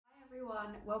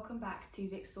everyone, welcome back to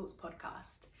Vicsthoughts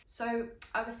podcast. So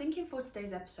I was thinking for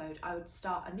today's episode I would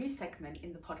start a new segment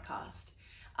in the podcast,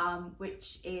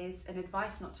 which is an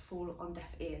advice not to fall on deaf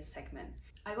ears segment.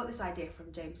 I got this idea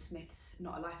from James Smith's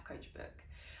Not a Life Coach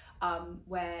book,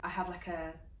 where I have like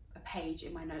a page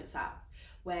in my notes app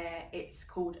where it's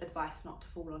called Advice Not to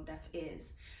Fall on Deaf Ears.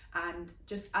 And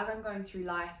just as I'm going through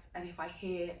life, and if I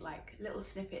hear like little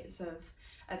snippets of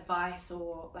advice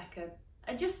or like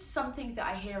just something that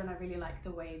I hear and I really like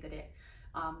the way that it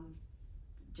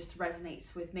just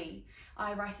resonates with me,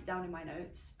 I write it down in my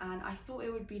notes. And I thought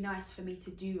it would be nice for me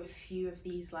to do a few of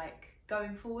these like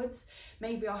going forwards.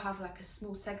 Maybe I'll have like a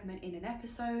small segment in an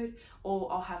episode,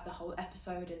 or I'll have the whole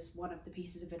episode as one of the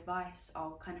pieces of advice.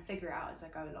 I'll kind of figure it out as I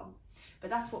go along. But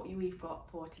that's what we've got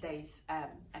for today's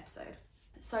episode.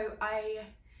 So I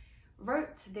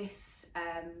wrote this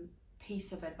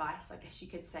piece of advice, I guess you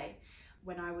could say,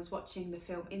 when I was watching the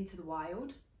film Into the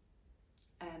Wild.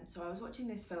 So I was watching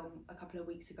this film a couple of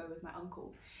weeks ago with my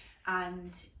uncle,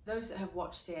 and those that have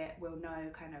watched it will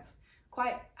know kind of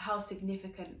quite how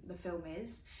significant the film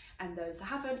is, and those that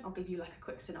haven't, I'll give you like a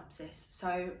quick synopsis.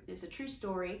 So it's a true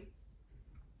story,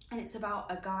 and it's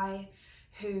about a guy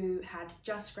who had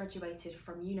just graduated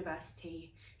from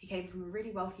university. He came from a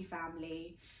really wealthy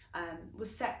family,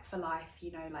 was set for life,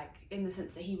 you know, like in the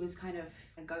sense that he was kind of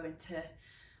going to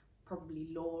probably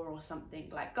law or something,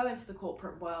 like go into the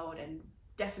corporate world and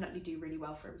definitely do really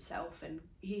well for himself, and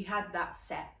he had that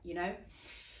set, you know.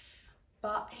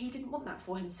 But he didn't want that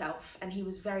for himself, and he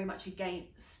was very much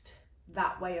against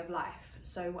that way of life.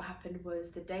 So what happened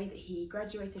was, the day that he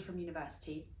graduated from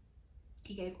university,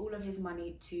 he gave all of his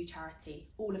money to charity,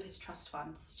 all of his trust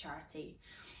funds to charity,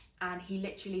 and he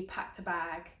literally packed a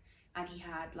bag, and he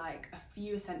had like a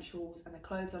few essentials and the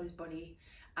clothes on his body,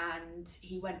 and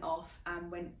he went off and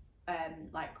went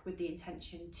like with the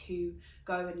intention to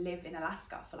go and live in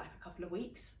Alaska for like a couple of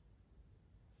weeks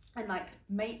and like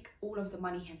make all of the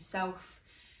money himself.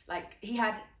 Like he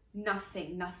had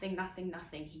nothing.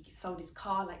 He sold his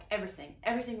car, like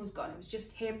everything was gone. It was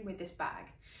just him with this bag.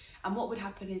 And what would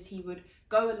happen is he would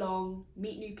go along,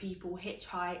 meet new people,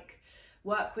 hitchhike,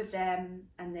 work with them,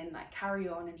 and then like carry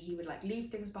on, and he would like leave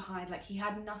things behind. Like he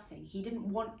had nothing, he didn't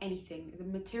want anything. The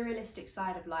materialistic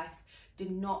side of life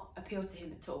did not appeal to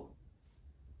him at all.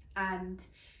 And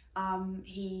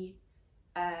he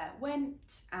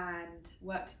went and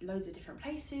worked loads of different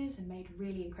places and made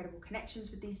really incredible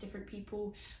connections with these different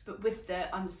people, but with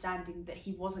the understanding that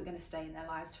he wasn't going to stay in their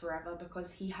lives forever,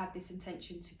 because he had this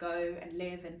intention to go and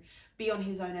live and be on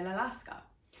his own in Alaska.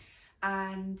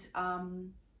 And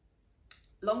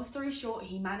long story short,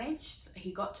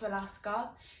 he got to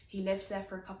Alaska. He lived there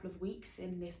for a couple of weeks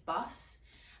in this bus,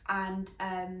 and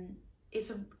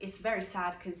it's very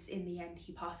sad, because in the end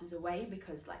he passes away,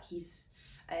 because like he's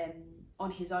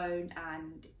on his own,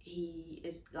 and he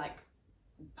is like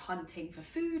hunting for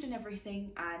food and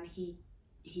everything, and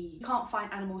he can't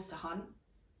find animals to hunt,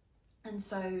 and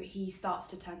so he starts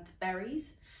to turn to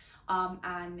berries,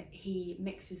 and he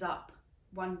mixes up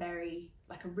one berry,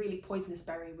 like a really poisonous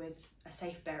berry, with a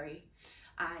safe berry,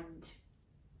 and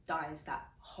dies that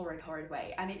horrid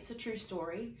way. And it's a true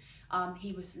story.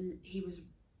 He was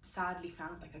sadly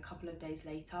found like a couple of days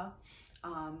later,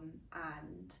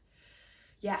 and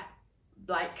yeah,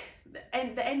 like the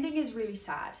ending is really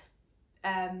sad,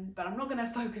 but I'm not going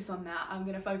to focus on that. I'm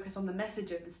going to focus on the message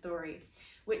of the story,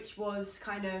 which was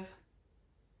kind of,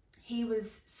 he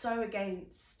was so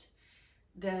against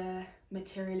the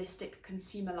materialistic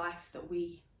consumer life that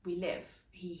we live.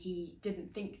 He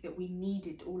didn't think that we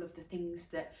needed all of the things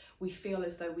that we feel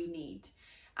as though we need,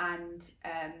 and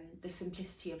the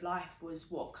simplicity of life was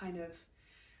what kind of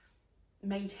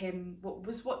made him,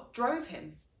 what drove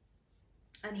him.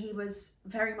 And he was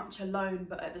very much alone,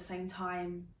 but at the same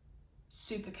time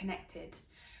super connected.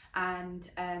 And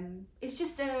it's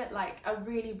just a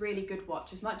really good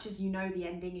watch. As much as you know the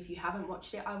ending, if you haven't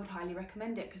watched it, I would highly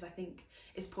recommend it, because I think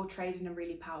it's portrayed in a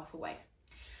really powerful way.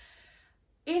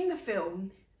 In the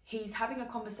film, he's having a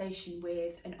conversation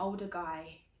with an older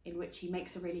guy, in which he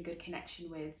makes a really good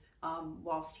connection with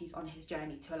whilst he's on his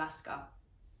journey to Alaska.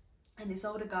 And this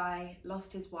older guy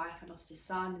lost his wife and lost his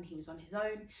son, and he was on his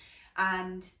own,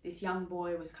 and this young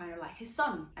boy was kind of like his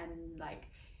son, and like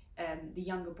the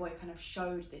younger boy kind of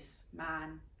showed this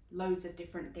man loads of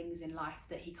different things in life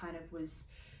that he kind of was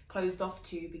closed off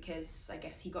to, because I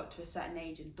guess he got to a certain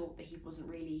age and thought that he wasn't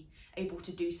really able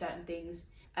to do certain things,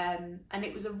 and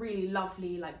it was a really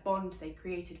lovely like bond they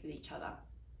created with each other.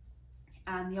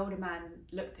 And the older man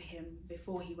looked at him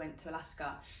before he went to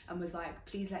Alaska and was like,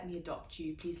 please let me adopt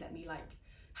you, please let me like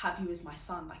have you as my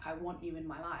son, like I want you in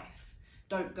my life,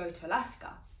 don't go to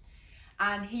Alaska.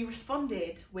 And he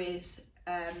responded with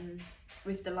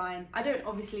the line, I don't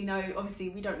obviously know, obviously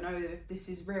we don't know if this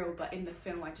is real, but in the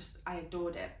film I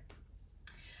adored it.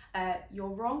 You're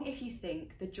wrong if you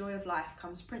think the joy of life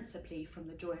comes principally from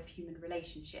the joy of human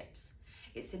relationships.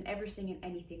 It's in everything and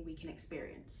anything we can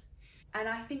experience. And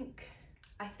I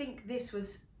think this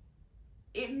was,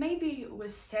 it maybe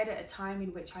was said at a time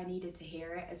in which I needed to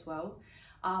hear it as well.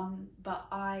 But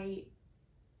I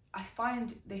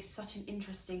find this such an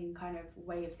interesting kind of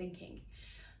way of thinking,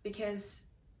 because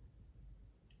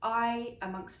I,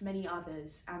 amongst many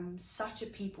others, am such a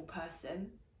people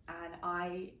person,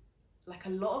 and like a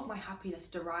lot of my happiness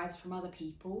derives from other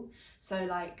people. So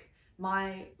like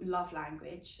my love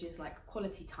language is like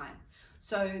quality time.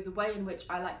 So the way in which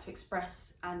I like to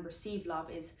express and receive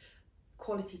love is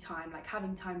quality time, like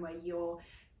having time where you're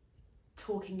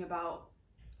talking about,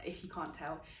 if you can't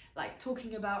tell, like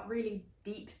talking about really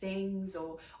deep things,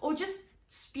 or just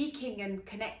speaking and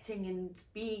connecting and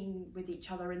being with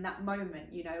each other in that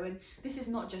moment, you know. And this is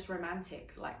not just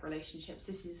romantic like relationships,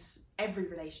 this is every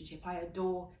relationship. I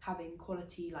adore having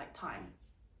quality like time.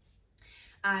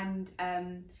 And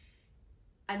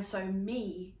so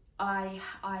me, I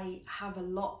have a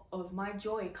lot of my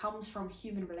joy comes from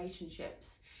human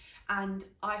relationships, and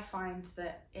I find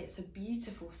that it's a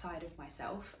beautiful side of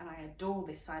myself, and I adore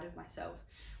this side of myself.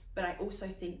 But I also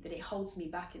think that it holds me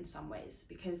back in some ways,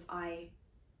 because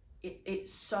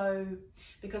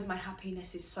because my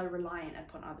happiness is so reliant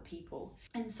upon other people.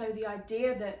 And so the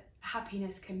idea that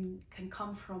happiness can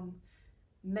come from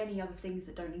many other things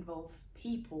that don't involve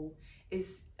people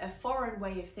is a foreign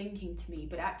way of thinking to me,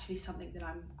 but actually something that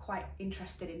I'm quite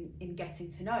interested in getting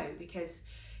to know, because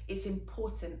it's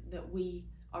important that we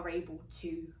are able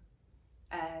to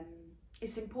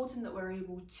we're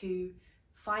able to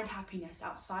find happiness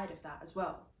outside of that as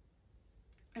well.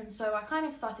 And so I kind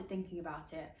of started thinking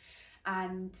about it,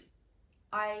 and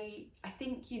I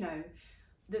think, you know,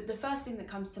 the first thing that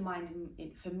comes to mind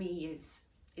for me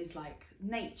is like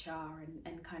nature,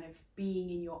 and kind of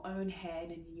being in your own head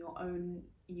and in your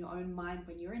own mind.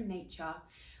 When you're in nature,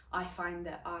 I find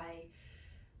that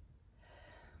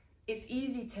it's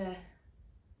easy to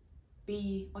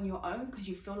be on your own, because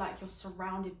you feel like you're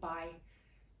surrounded by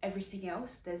everything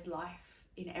else. There's life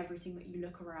in everything that you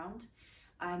look around.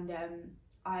 And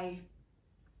I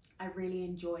really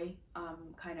enjoy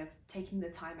kind of taking the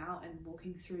time out and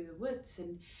walking through the woods,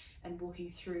 and walking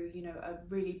through, you know, a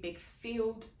really big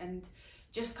field, and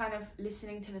just kind of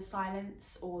listening to the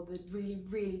silence, or the really,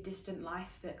 really distant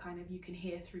life that kind of you can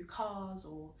hear through cars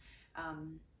or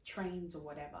trains or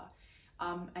whatever,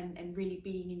 and really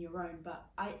being in your own. But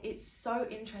it's so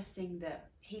interesting that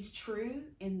he's true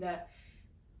in that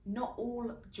not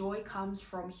all joy comes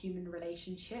from human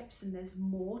relationships, and there's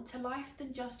more to life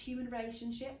than just human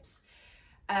relationships.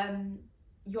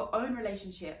 Your own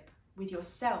relationship with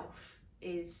yourself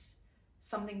is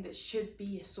something that should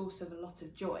be a source of a lot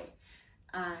of joy.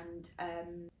 And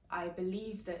I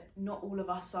believe that not all of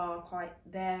us are quite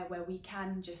there where we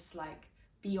can just like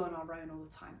be on our own all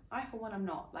the time. I, for one, I'm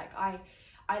not. Like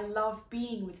I love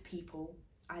being with people.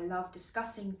 I love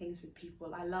discussing things with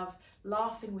people. I love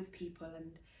laughing with people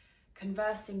and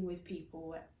conversing with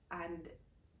people, and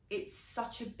it's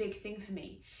such a big thing for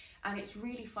me. And it's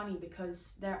really funny,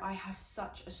 because I have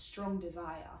such a strong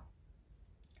desire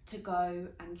to go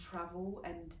and travel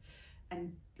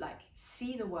and like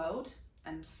see the world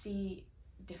and see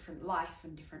different life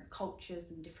and different cultures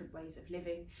and different ways of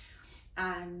living.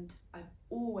 And I've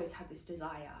always had this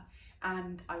desire,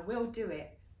 and I will do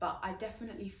it, but I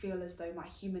definitely feel as though my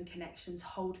human connections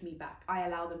hold me back. I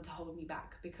allow them to hold me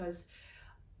back, because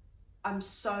I'm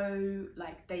so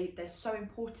like, they're so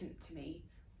important to me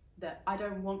that I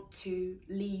don't want to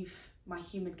leave my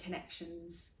human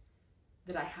connections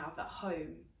that I have at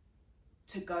home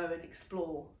to go and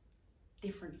explore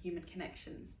different human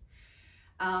connections.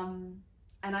 And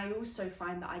I also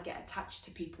find that I get attached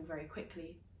to people very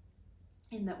quickly,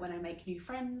 in that when I make new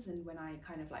friends and when I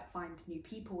kind of like find new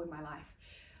people in my life,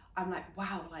 I'm like,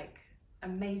 wow, like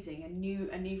amazing, a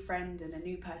new friend and a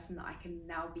new person that I can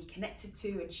now be connected to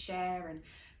and share and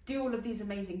do all of these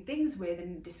amazing things with,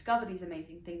 and discover these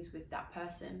amazing things with that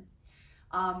person.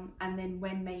 And then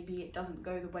when maybe it doesn't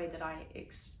go the way that I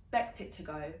expect it to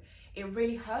go, it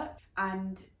really hurts.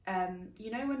 And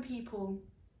you know, when people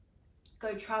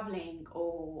go traveling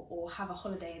or have a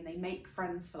holiday and they make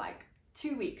friends for like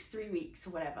 2 weeks, 3 weeks or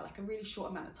whatever, like a really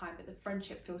short amount of time, but the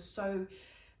friendship feels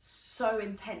so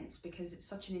intense because it's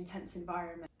such an intense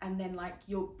environment. And then like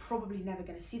you're probably never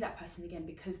going to see that person again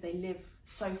because they live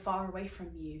so far away from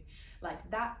you.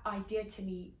 Like that idea to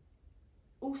me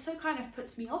also kind of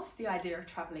puts me off the idea of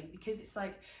traveling, because it's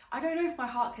like, I don't know if my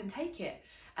heart can take it.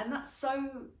 And that's so,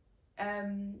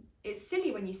 it's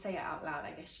silly when you say it out loud,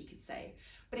 I guess you could say,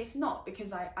 but it's not,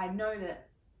 because I know that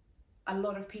a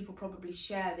lot of people probably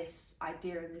share this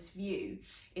idea and this view,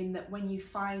 in that when you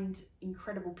find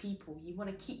incredible people, you want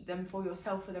to keep them for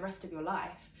yourself for the rest of your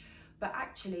life. But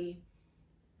actually,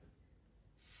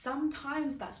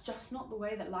 sometimes that's just not the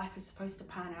way that life is supposed to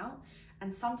pan out.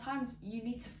 And sometimes you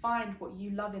need to find what you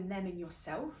love in them, in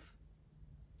yourself,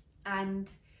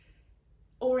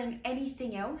 or in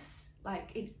anything else,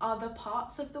 like in other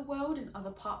parts of the world and other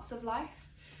parts of life.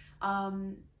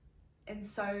 And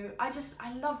so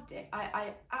I loved it.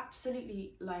 I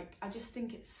absolutely, like, I just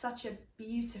think it's such a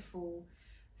beautiful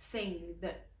thing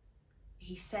that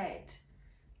he said.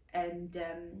 And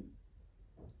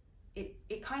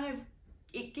it kind of,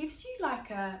 it gives you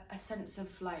like a sense of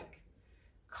like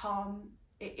calm.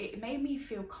 It made me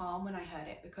feel calm when I heard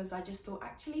it, because I just thought,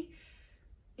 actually,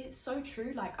 it's so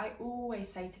true. Like, I always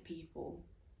say to people,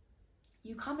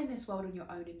 you come in this world on your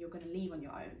own and you're going to leave on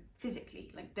your own,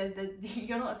 physically. Like,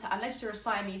 you're not, unless you're a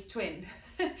Siamese twin,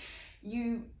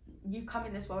 you come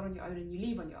in this world on your own and you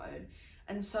leave on your own.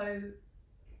 And so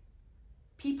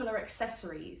people are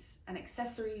accessories, and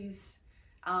accessories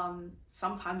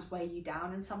sometimes weigh you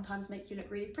down and sometimes make you look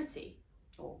really pretty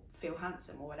or feel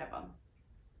handsome or whatever.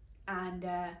 And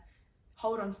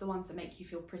hold on to the ones that make you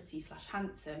feel pretty /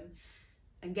 handsome,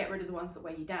 and get rid of the ones that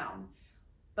weigh you down.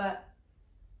 But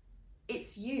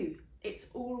it's you. It's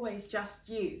always just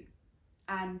you.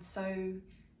 And so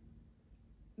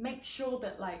make sure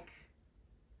that, like,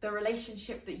 the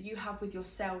relationship that you have with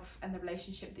yourself and the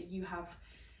relationship that you have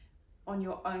on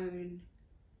your own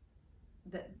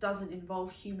that doesn't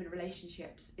involve human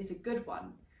relationships is a good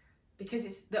one, because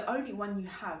it's the only one you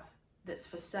have that's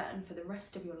for certain for the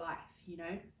rest of your life, you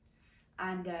know?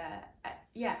 And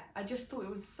yeah, I just thought it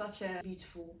was such a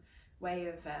beautiful way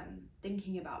of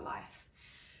thinking about life.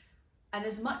 And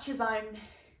as much as I'm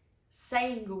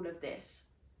saying all of this,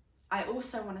 I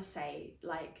also want to say,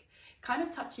 like, kind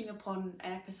of touching upon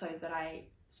an episode that I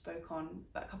spoke on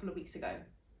a couple of weeks ago,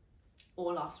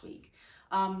 or last week,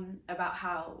 about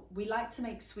how we like to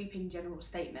make sweeping general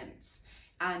statements,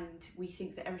 and we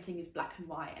think that everything is black and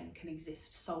white and can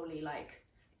exist solely like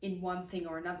in one thing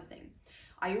or another thing.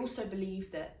 I also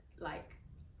believe that, like,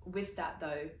 with that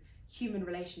though, human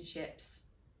relationships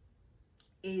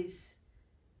is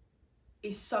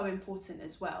so important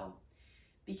as well,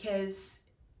 because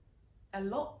a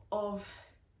lot of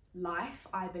life,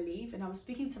 I believe, and I was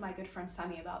speaking to my good friend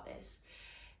Sammy about this,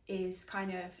 is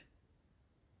kind of,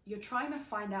 you're trying to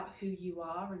find out who you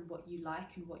are and what you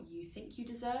like and what you think you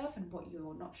deserve and what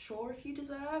you're not sure if you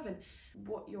deserve, and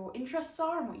what your interests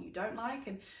are and what you don't like.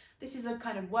 And this is a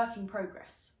kind of work in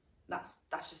progress.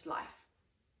 That's just life.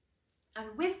 And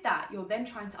with that, you're then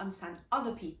trying to understand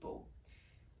other people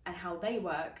and how they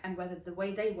work, and whether the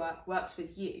way they work works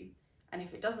with you. And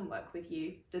if it doesn't work with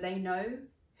you, do they know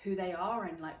who they are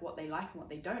and like what they like and what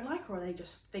they don't like, or are they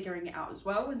just figuring it out as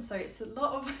well? And so it's a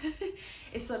lot of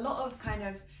it's a lot of kind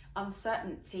of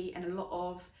uncertainty, and a lot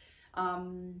of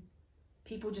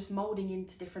people just molding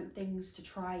into different things to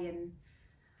try and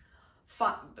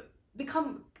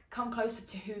come closer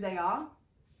to who they are.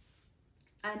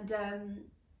 And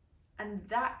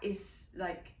that is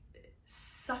like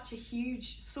such a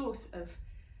huge source of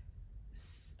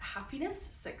happiness,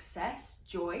 success,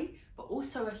 joy, but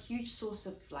also a huge source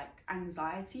of like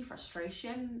anxiety,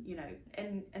 frustration, you know.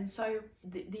 And so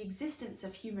the existence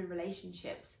of human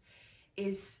relationships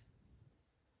it's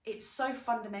so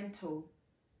fundamental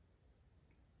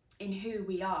in who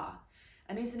we are.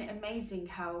 And isn't it amazing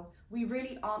how we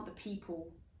really aren't the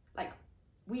people, like,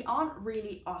 we aren't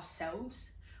really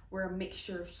ourselves. We're a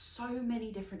mixture of so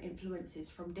many different influences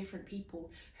from different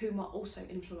people whom are also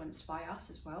influenced by us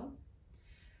as well.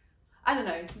 I don't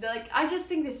know, like, I just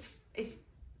think this is,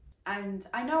 and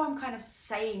I know I'm kind of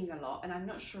saying a lot, and I'm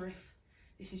not sure if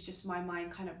this is just my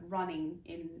mind kind of running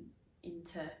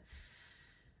into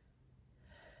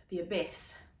the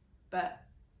abyss, but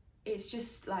it's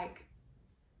just like,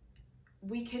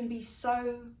 we can be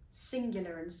so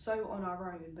singular and so on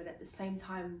our own, but at the same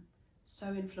time so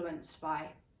influenced by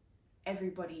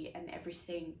everybody and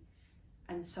everything.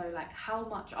 And so, like, how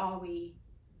much are we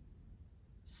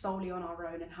solely on our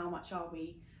own, and how much are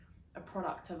we a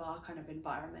product of our kind of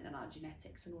environment and our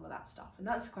genetics and all of that stuff? And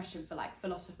that's a question for like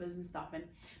philosophers and stuff, and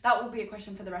that will be a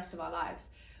question for the rest of our lives.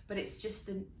 But it's just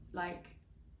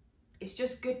it's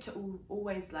just good to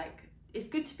always, like, it's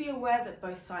good to be aware that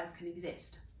both sides can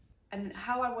exist. And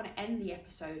how I want to end the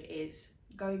episode is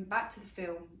going back to the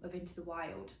film of Into the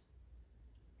Wild.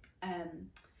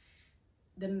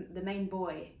 the main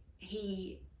boy,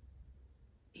 he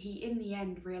in the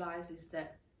end realizes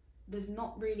that there's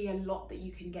not really a lot that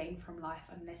you can gain from life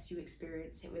unless you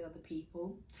experience it with other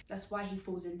people. That's why he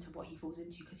falls into what he falls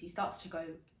into, because he starts to go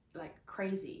like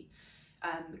crazy,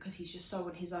 because he's just so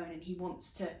on his own and he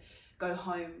wants to go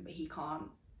home but he can't.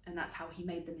 And that's how he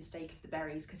made the mistake of the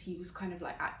berries, because he was kind of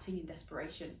like acting in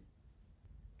desperation.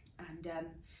 And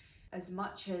as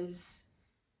much as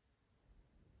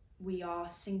we are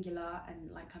singular,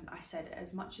 and like I said,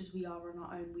 as much as we are on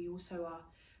our own, we also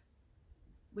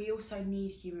need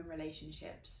human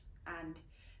relationships, and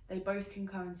they both can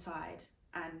coincide.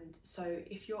 And so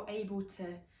if you're able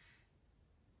to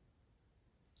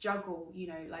juggle, you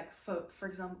know, like for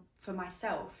example, for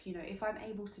myself, you know, if I'm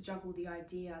able to juggle the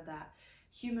idea that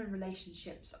human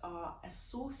relationships are a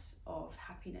source of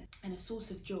happiness and a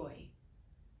source of joy,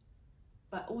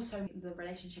 but also the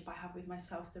relationship I have with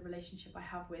myself, the relationship I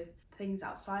have with things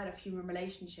outside of human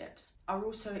relationships are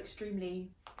also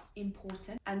extremely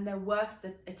important, and they're worth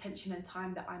the attention and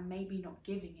time that I'm maybe not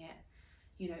giving it.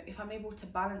 You know, if I'm able to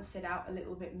balance it out a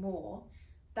little bit more,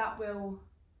 that will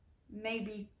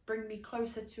maybe bring me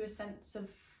closer to a sense of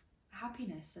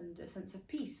happiness and a sense of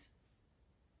peace.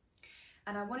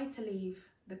 And I wanted to leave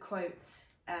the quote,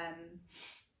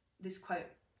 this quote,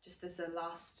 just as a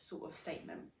last sort of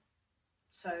statement.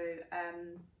 So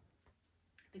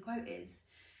the quote is,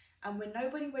 "And when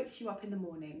nobody wakes you up in the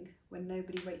morning, when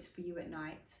nobody waits for you at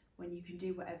night, when you can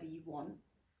do whatever you want,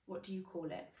 what do you call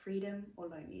it? Freedom or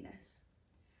loneliness?"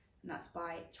 And that's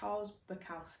by Charles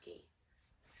Bukowski.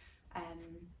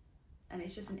 And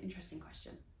it's just an interesting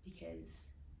question, because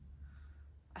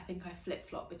I think I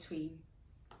flip-flop between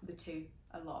the two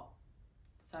a lot.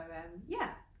 So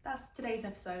yeah, that's today's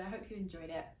episode. I hope you enjoyed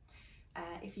it.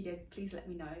 If you did, please let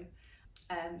me know.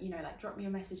 You know, like drop me a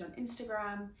message on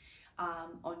Instagram,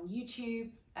 on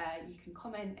YouTube. You can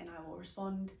comment and I will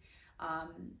respond.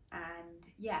 And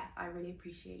yeah, I really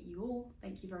appreciate you all.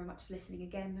 Thank you very much for listening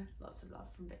again. Lots of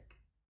love from Vic.